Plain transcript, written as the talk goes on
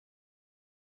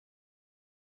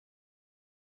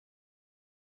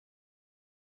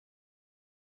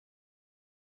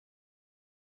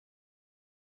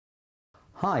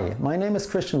Hi, my name is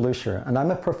Christian Lüscher and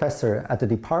I'm a professor at the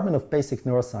Department of Basic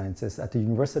Neurosciences at the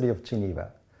University of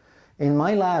Geneva. In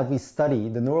my lab, we study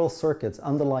the neural circuits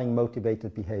underlying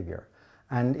motivated behavior.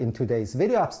 And in today's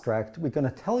video abstract, we're going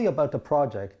to tell you about the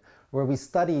project where we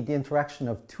study the interaction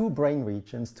of two brain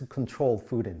regions to control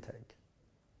food intake.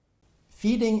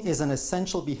 Feeding is an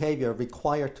essential behavior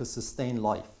required to sustain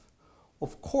life.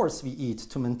 Of course, we eat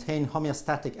to maintain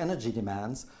homeostatic energy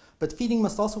demands, but feeding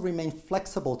must also remain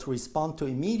flexible to respond to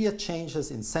immediate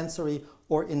changes in sensory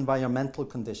or environmental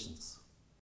conditions.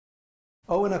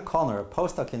 Eoin O'Connor, a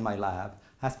postdoc in my lab,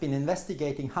 has been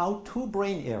investigating how two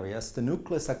brain areas, the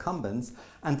nucleus accumbens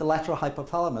and the lateral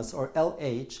hypothalamus, or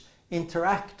LH,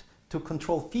 interact to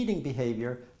control feeding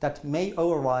behavior that may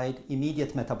override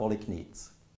immediate metabolic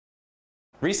needs.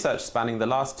 Research spanning the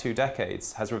last 2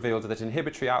 decades has revealed that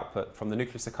inhibitory output from the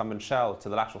nucleus accumbens shell to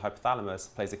the lateral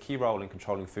hypothalamus plays a key role in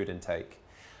controlling food intake.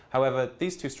 However,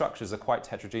 these two structures are quite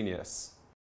heterogeneous.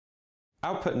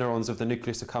 Output neurons of the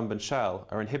nucleus accumbens shell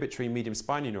are inhibitory medium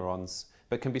spiny neurons,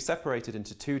 but can be separated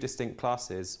into two distinct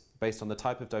classes based on the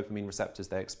type of dopamine receptors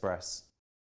they express.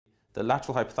 The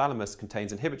lateral hypothalamus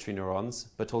contains inhibitory neurons,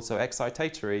 but also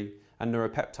excitatory and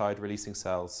neuropeptide-releasing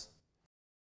cells.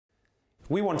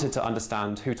 We wanted to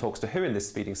understand who talks to who in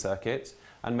this feeding circuit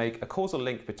and make a causal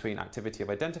link between activity of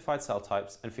identified cell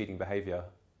types and feeding behavior.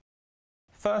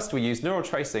 First, we used neural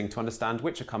tracing to understand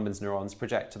which accumbens neurons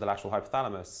project to the lateral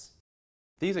hypothalamus.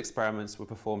 These experiments were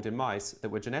performed in mice that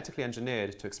were genetically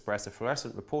engineered to express a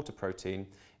fluorescent reporter protein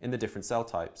in the different cell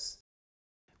types.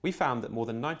 We found that more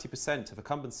than 90% of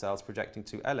accumbens cells projecting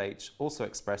to LH also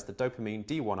express the dopamine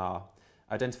D1R,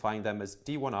 identifying them as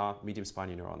D1R medium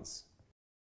spiny neurons.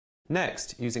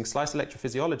 Next, using slice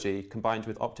electrophysiology combined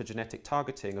with optogenetic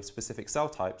targeting of specific cell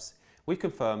types, we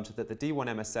confirmed that the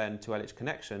D1-MSN to LH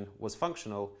connection was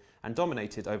functional and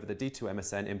dominated over the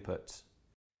D2-MSN input.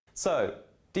 So,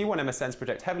 D1-MSNs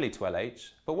project heavily to LH,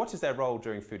 but what is their role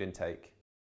during food intake?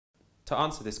 To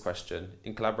answer this question,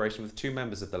 in collaboration with 2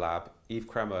 members of the lab, Yves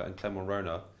Kremer and Clement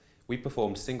Rona, we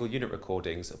performed single-unit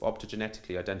recordings of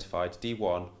optogenetically identified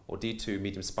D1 or D2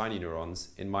 medium spiny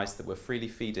neurons in mice that were freely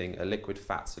feeding a liquid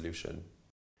fat solution.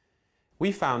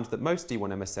 We found that most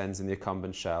D1-MSNs in the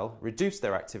accumbens shell reduced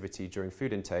their activity during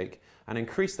food intake and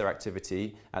increased their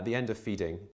activity at the end of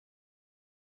feeding.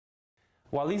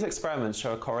 While these experiments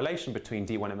show a correlation between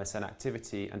D1-MSN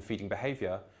activity and feeding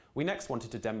behavior, we next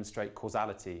wanted to demonstrate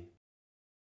causality.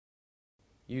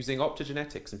 Using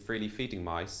optogenetics in freely feeding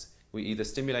mice, we either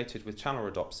stimulated with channel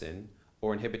rhodopsin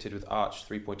or inhibited with ARCH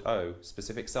 3.0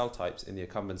 specific cell types in the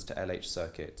accumbens to LH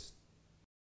circuit.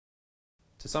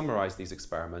 To summarize these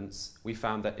experiments, we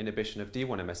found that inhibition of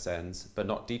D1-MSNs but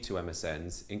not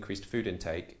D2-MSNs increased food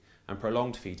intake and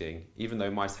prolonged feeding even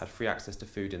though mice had free access to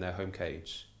food in their home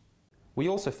cage. We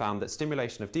also found that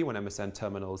stimulation of D1-MSN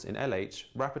terminals in LH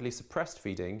rapidly suppressed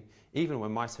feeding even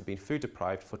when mice had been food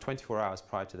deprived for 24 hours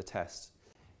prior to the test.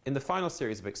 In the final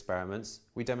series of experiments,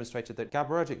 we demonstrated that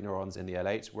GABAergic neurons in the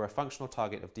LH were a functional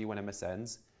target of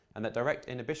D1-MSNs and that direct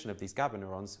inhibition of these GABA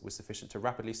neurons was sufficient to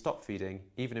rapidly stop feeding,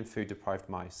 even in food-deprived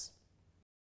mice.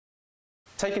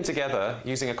 Taken together,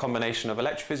 using a combination of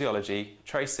electrophysiology,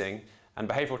 tracing, and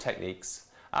behavioral techniques,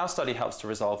 our study helps to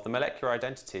resolve the molecular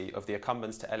identity of the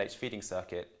accumbens to LH feeding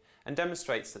circuit and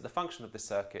demonstrates that the function of this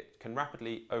circuit can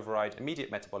rapidly override immediate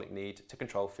metabolic need to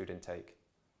control food intake.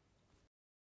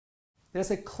 There's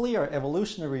a clear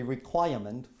evolutionary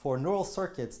requirement for neural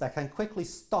circuits that can quickly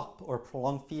stop or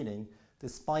prolong feeding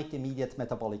despite immediate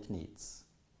metabolic needs.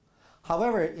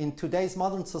 However, in today's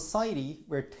modern society,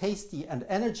 where tasty and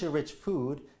energy-rich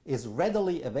food is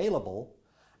readily available,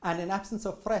 and in absence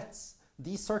of threats,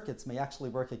 these circuits may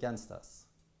actually work against us.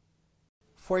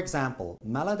 For example,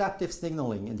 maladaptive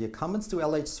signaling in the accumbens to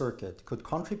LH circuit could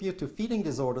contribute to feeding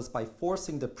disorders by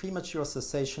forcing the premature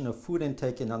cessation of food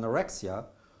intake in anorexia,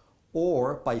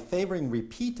 or by favoring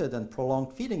repeated and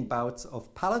prolonged feeding bouts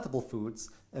of palatable foods,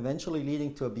 eventually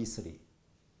leading to obesity.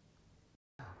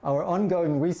 Our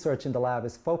ongoing research in the lab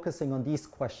is focusing on these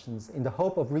questions in the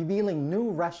hope of revealing new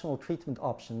rational treatment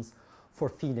options for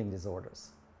feeding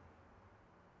disorders.